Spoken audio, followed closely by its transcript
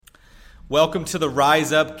Welcome to the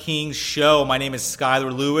Rise Up Kings show. My name is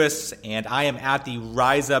Skylar Lewis, and I am at the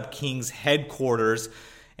Rise Up Kings headquarters,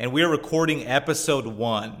 and we are recording episode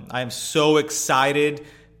 1. I am so excited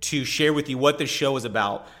to share with you what this show is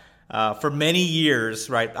about. For many years,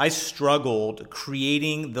 I struggled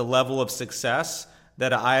creating the level of success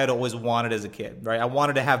that I had always wanted as a kid. I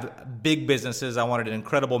wanted to have big businesses. I wanted an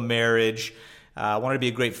incredible marriage. I wanted to be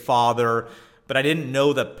a great father, but I didn't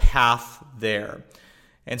know the path there.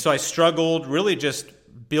 And so I struggled really just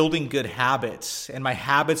building good habits, and my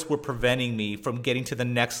habits were preventing me from getting to the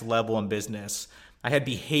next level in business. I had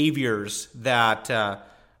behaviors that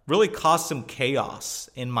really caused some chaos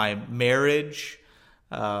in my marriage,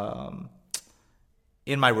 in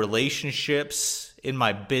my relationships, in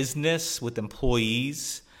my business with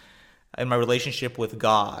employees, in my relationship with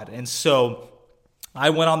God. And so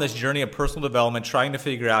I went on this journey of personal development trying to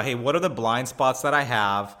figure out, hey, what are the blind spots that I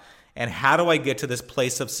have? And how do I get to this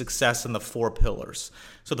place of success in the 4 pillars?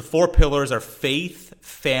 So the 4 pillars are faith,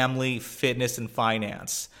 family, fitness, and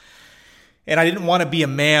finance. And I didn't want to be a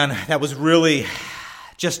man that was really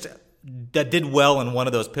that did well in one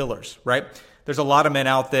of those pillars, right? There's a lot of men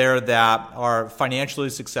out there that are financially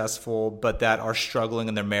successful, but that are struggling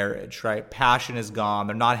in their marriage, right? Passion is gone.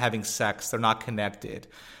 They're not having sex. They're not connected.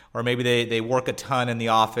 Or maybe they work a ton in the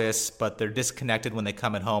office, but they're disconnected when they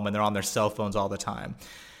come at home and they're on their cell phones all the time.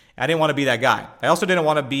 I didn't want to be that guy. I also didn't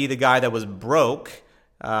want to be the guy that was broke.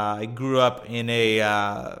 I grew up in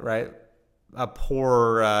a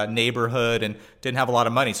poor neighborhood and didn't have a lot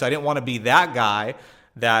of money. So I didn't want to be that guy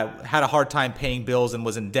that had a hard time paying bills and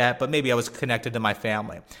was in debt, but maybe I was connected to my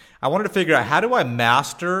family. I wanted to figure out, how do I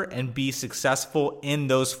master and be successful in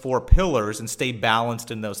those 4 pillars and stay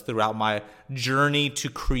balanced in those throughout my journey to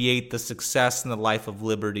create the success and the life of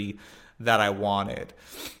liberty that I wanted.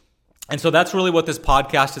 And so that's really what this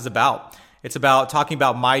podcast is about. It's about talking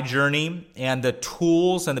about my journey and the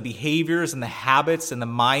tools and the behaviors and the habits and the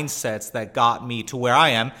mindsets that got me to where I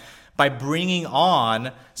am by bringing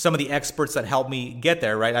on some of the experts that helped me get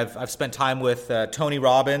there, right? I've spent time with Tony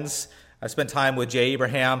Robbins. I've spent time with Jay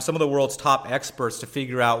Abraham, some of the world's top experts, to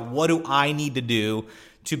figure out what do I need to do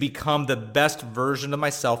to become the best version of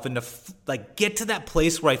myself and to get to that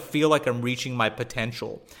place where I feel like I'm reaching my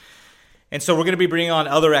potential. And so we're going to be bringing on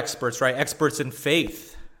other experts, right? Experts in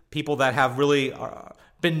faith, people that have really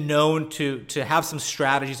been known to have some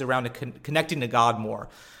strategies around connecting to God more.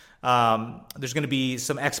 There's going to be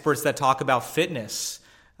some experts that talk about fitness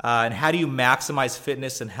and how do you maximize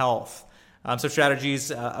fitness and health. Some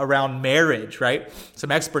strategies around marriage, right?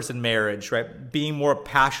 Some experts in marriage, right? Being more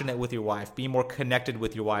passionate with your wife, being more connected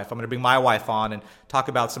with your wife. I'm going to bring my wife on and talk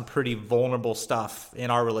about some pretty vulnerable stuff in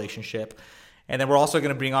our relationship. And then we're also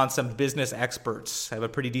going to bring on some business experts. I have a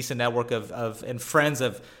pretty decent network and friends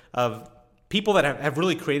of people that have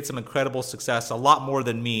really created some incredible success, a lot more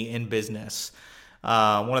than me in business.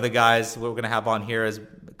 One of the guys we're going to have on here has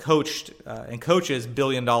coached and coaches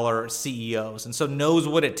billion-dollar CEOs, and so knows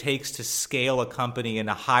what it takes to scale a company and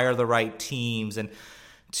to hire the right teams and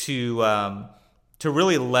to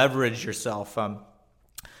really leverage yourself.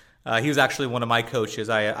 He was actually one of my coaches.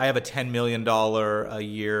 I have a $10 million a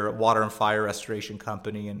year water and fire restoration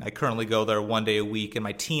company, and I currently go there 1 day a week, and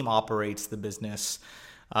my team operates the business.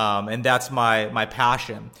 And that's my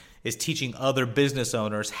passion, is teaching other business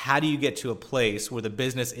owners, how do you get to a place where the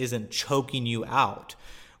business isn't choking you out,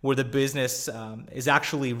 where the business is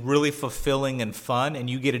actually really fulfilling and fun, and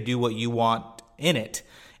you get to do what you want in it.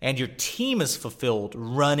 And your team is fulfilled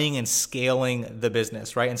running and scaling the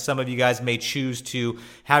business, right? And some of you guys may choose to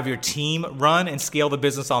have your team run and scale the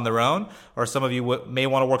business on their own, or some of you may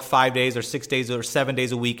want to work 5 days or 6 days or 7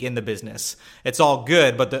 days a week in the business. It's all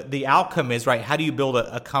good, but the outcome is, right, how do you build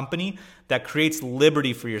a company that creates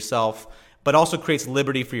liberty for yourself, but also creates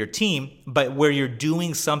liberty for your team, but where you're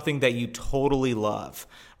doing something that you totally love,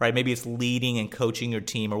 right? Maybe it's leading and coaching your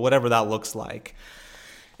team or whatever that looks like.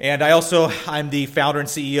 And I'm the founder and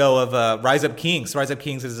CEO of Rise Up Kings. Rise Up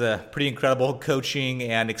Kings is a pretty incredible coaching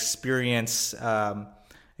and experiential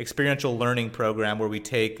learning program where we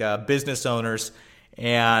take business owners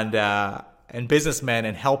and businessmen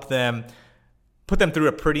and help them put them through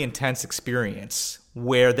a pretty intense experience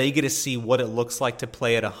where they get to see what it looks like to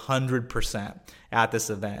play at 100% at this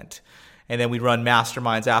event. And then we run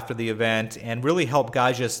masterminds after the event and really help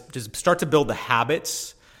guys just start to build the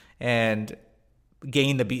habits and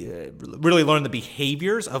really learn the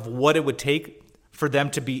behaviors of what it would take for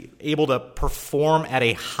them to be able to perform at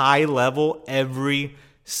a high level every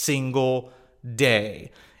single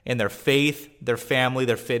day in their faith, their family,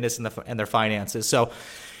 their fitness, and their finances. So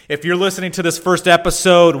if you're listening to this first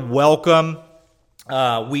episode, welcome.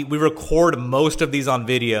 We record most of these on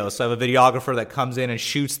video. So I have a videographer that comes in and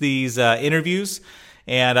shoots these interviews.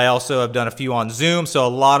 And I also have done a few on Zoom. So a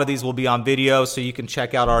lot of these will be on video. So you can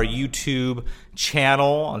check out our YouTube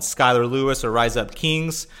channel on Skylar Lewis or Rise Up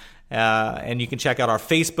Kings. And you can check out our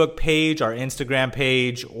Facebook page, our Instagram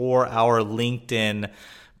page, or our LinkedIn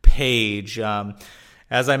page.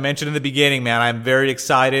 As I mentioned in the beginning, man, I'm very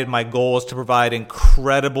excited. My goal is to provide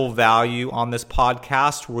incredible value on this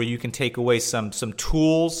podcast where you can take away some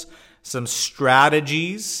tools, some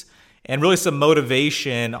strategies, and really some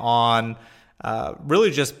motivation on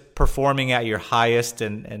really just performing at your highest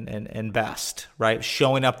and best, right?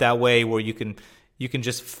 Showing up that way where you can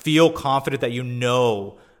just feel confident that you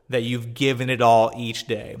know that you've given it all each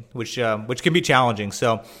day, which can be challenging.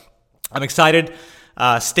 So I'm excited.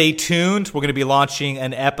 Stay tuned. We're going to be launching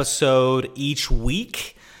an episode each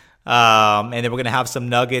week, and then we're going to have some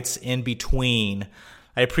nuggets in between.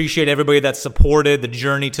 I appreciate everybody that supported the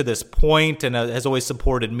journey to this point and has always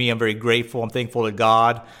supported me. I'm very grateful. I'm thankful to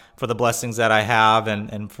God for the blessings that I have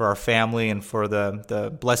and for our family and for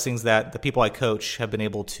the blessings that the people I coach have been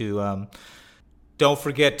able to. Don't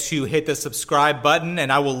forget to hit the subscribe button,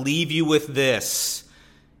 and I will leave you with this.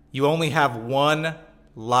 You only have one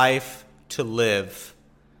life to live.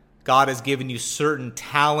 God has given you certain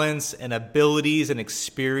talents and abilities and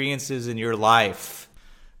experiences in your life.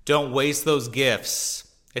 Don't waste those gifts.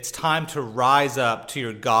 It's time to rise up to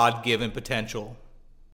your God-given potential.